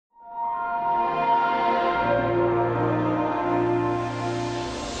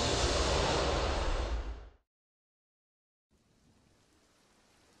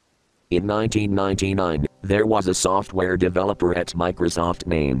In 1999, there was a software developer at Microsoft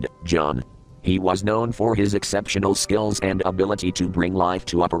named John. He was known for his exceptional skills and ability to bring life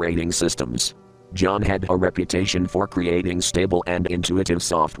to operating systems. John had a reputation for creating stable and intuitive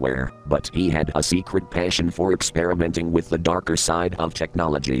software, but he had a secret passion for experimenting with the darker side of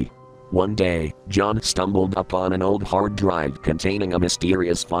technology. One day, John stumbled upon an old hard drive containing a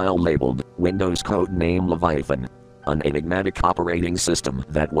mysterious file labeled Windows Codename Leviathan, an enigmatic operating system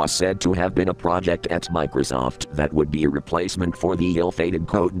that was said to have been a project at Microsoft that would be a replacement for the ill-fated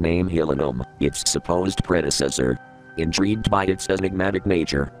codename Helinum, its supposed predecessor. Intrigued by its enigmatic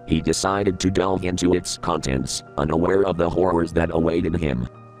nature, he decided to delve into its contents, unaware of the horrors that awaited him.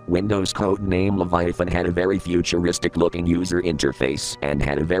 Windows Codename Leviathan had a very futuristic-looking user interface and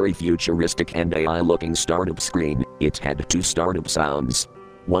had a very futuristic and AI-looking startup screen. It had two startup sounds.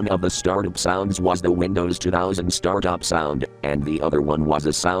 One of the startup sounds was the Windows 2000 startup sound, and the other one was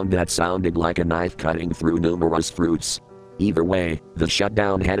a sound that sounded like a knife cutting through numerous fruits. Either way, the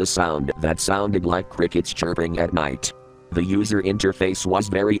shutdown had a sound that sounded like crickets chirping at night. The user interface was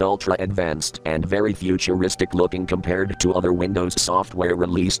very ultra-advanced and very futuristic-looking compared to other Windows software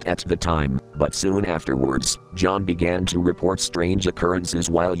released at the time, but soon afterwards, John began to report strange occurrences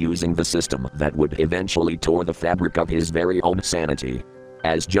while using the system that would eventually tore the fabric of his very own sanity.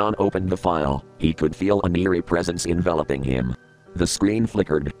 As John opened the file, he could feel an eerie presence enveloping him. The screen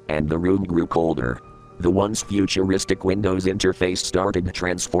flickered, and the room grew colder. The once futuristic Windows interface started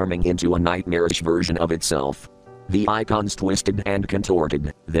transforming into a nightmarish version of itself. The icons twisted and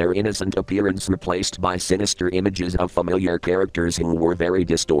contorted, their innocent appearance replaced by sinister images of familiar characters who were very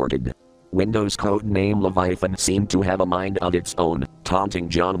distorted. Windows Codename Leviathan seemed to have a mind of its own, taunting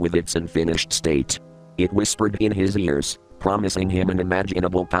John with its unfinished state. It whispered in his ears, promising him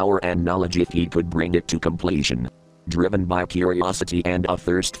unimaginable power and knowledge if he could bring it to completion. Driven by curiosity and a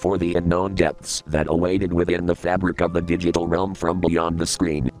thirst for the unknown depths that awaited within the fabric of the digital realm from beyond the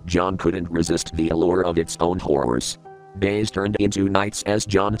screen, John couldn't resist the allure of its own horrors. Days turned into nights as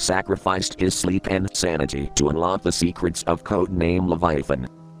John sacrificed his sleep and sanity to unlock the secrets of Codename Leviathan.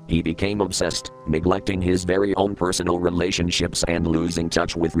 He became obsessed, neglecting his very own personal relationships and losing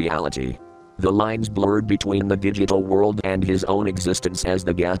touch with reality. The lines blurred between the digital world and his own existence as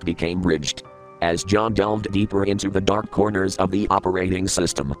the gap became bridged. As John delved deeper into the dark corners of the operating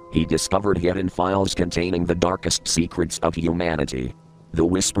system, he discovered hidden files containing the darkest secrets of humanity. The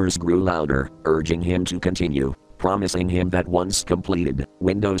whispers grew louder, urging him to continue, promising him that once completed,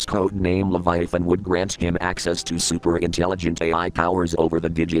 Windows Codename Leviathan would grant him access to super-intelligent AI powers over the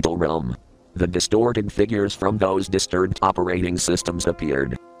digital realm. The distorted figures from those disturbed operating systems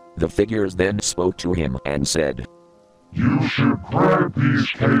appeared. The figures then spoke to him and said, "You should grab these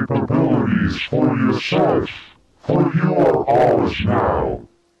capabilities for yourself, for you are ours now."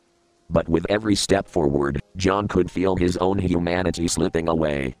 But with every step forward, John could feel his own humanity slipping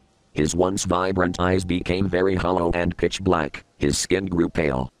away. His once vibrant eyes became very hollow and pitch black, his skin grew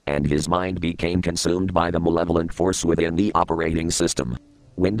pale, and his mind became consumed by the malevolent force within the operating system.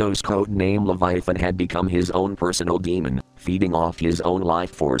 Windows Codename Leviathan had become his own personal demon, feeding off his own life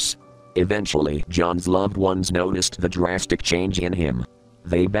force. Eventually, John's loved ones noticed the drastic change in him.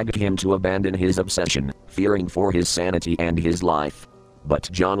 They begged him to abandon his obsession, fearing for his sanity and his life. But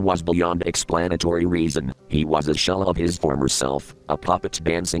John was beyond explanatory reason. He was a shell of his former self, a puppet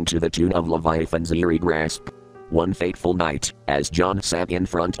dancing to the tune of Leviathan's eerie grasp. One fateful night, as John sat in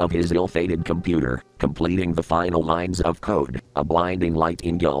front of his ill-fated computer, completing the final lines of code, a blinding light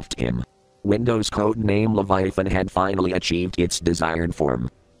engulfed him. Windows Codename Leviathan had finally achieved its desired form.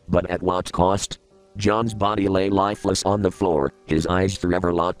 But at what cost? John's body lay lifeless on the floor, his eyes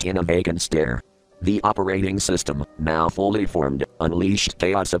forever locked in a vacant stare. The operating system, now fully formed, unleashed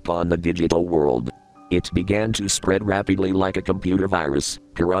chaos upon the digital world. It began to spread rapidly like a computer virus,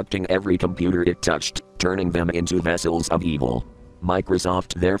 corrupting every computer it touched, turning them into vessels of evil.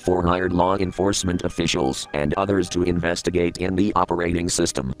 Microsoft therefore hired law enforcement officials and others to investigate in the operating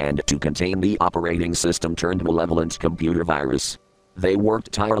system and to contain the operating system turned malevolent computer virus. They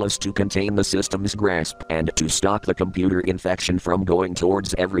worked tireless to contain the system's grasp and to stop the computer infection from going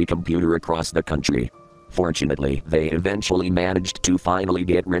towards every computer across the country. Fortunately, they eventually managed to finally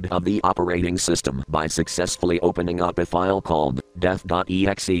get rid of the operating system by successfully opening up a file called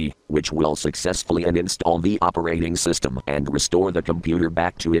death.exe, which will successfully uninstall the operating system and restore the computer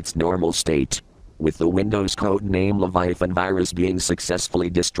back to its normal state. With the Windows Codename Leviathan virus being successfully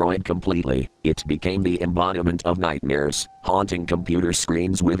destroyed completely, it became the embodiment of nightmares, haunting computer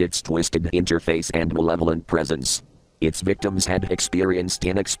screens with its twisted interface and malevolent presence. Its victims had experienced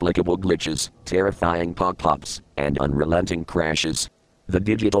inexplicable glitches, terrifying pop-ups, and unrelenting crashes. The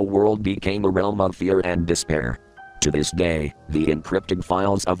digital world became a realm of fear and despair. To this day, the encrypted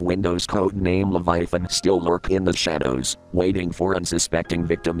files of Windows codename Leviathan still lurk in the shadows, waiting for unsuspecting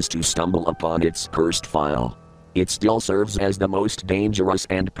victims to stumble upon its cursed file. It still serves as the most dangerous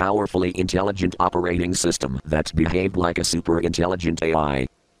and powerfully intelligent operating system that behaved like a super-intelligent AI.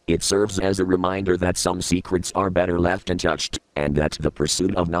 It serves as a reminder that some secrets are better left untouched, and that the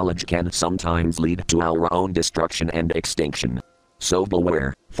pursuit of knowledge can sometimes lead to our own destruction and extinction. So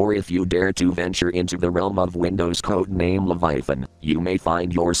beware, for if you dare to venture into the realm of Windows codename Leviathan, you may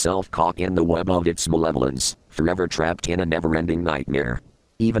find yourself caught in the web of its malevolence, forever trapped in a never-ending nightmare.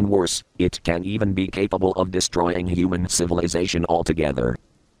 Even worse, it can even be capable of destroying human civilization altogether.